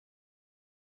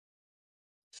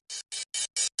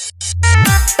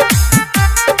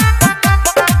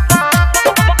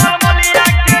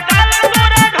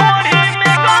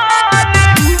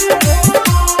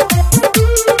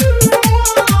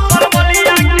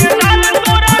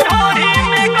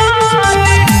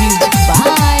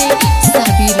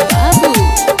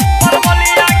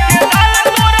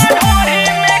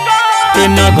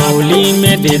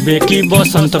देवे की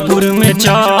बसंतपुर में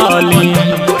चली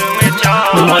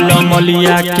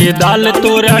मलमलिया के दाल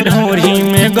तोरा ढोरी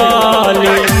में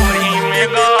गाली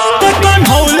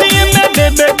कन्हौली में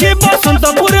देवे की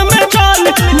बसंतपुर में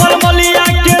चली मलमलिया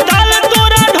के दाल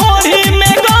तोरा ढोरी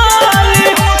में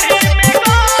गाली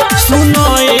सुनो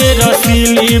ए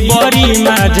रसीली बड़ी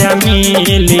मजा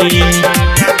मिली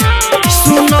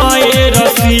सुनो ए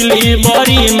रसीली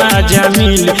बड़ी मजा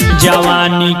मिली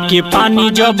जवानी के पानी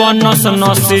जब नस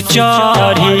नस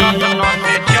चढ़ी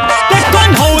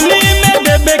कन्हौली में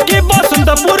देवे की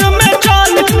बसंतपुर में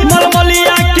चली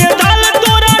मलमलिया के दाल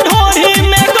तोरा ढोरी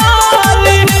में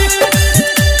गाली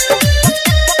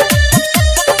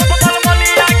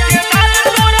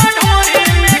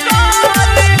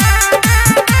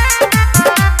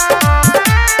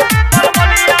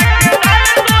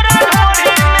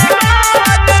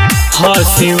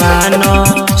हसीवानो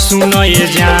सुनो ये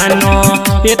जानो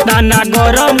इतना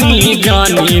गरमी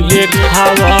जानी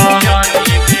देखावा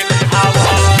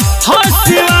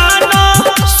हसीवानो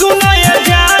सुनो ये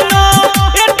जानो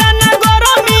इतना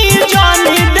गरमी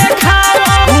जानी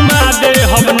देखावा घुमा दे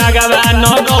हम नगवा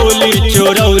नगौली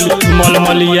चोरौली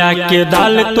मलमलिया के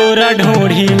दाल तोरा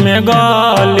ढोरी में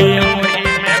गाली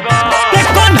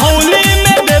कन्हौली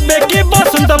में देवे की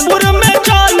बसंतपुर में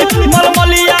चली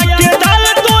मलमलिया के दाल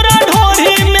तोरा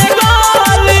ढोरी में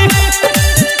गाली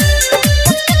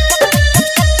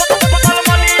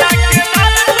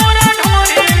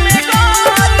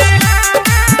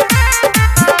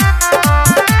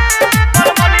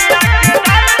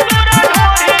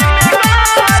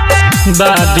बा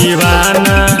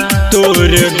दीवाना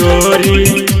तोर गोरी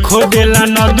खोदेला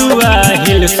नदुआ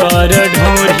हिल सर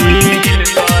ढोरी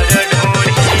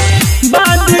बा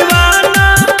दीवाना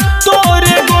तोर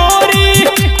गोरी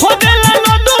खोदेला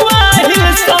नदुआ हिल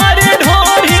सर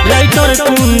ढोरी राइटर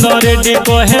कुंदन रेडी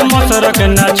कहे मसरक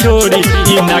ना छोड़ी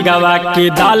ई नगवा के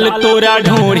दाल तोरा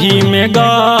ढोरी में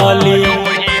गाली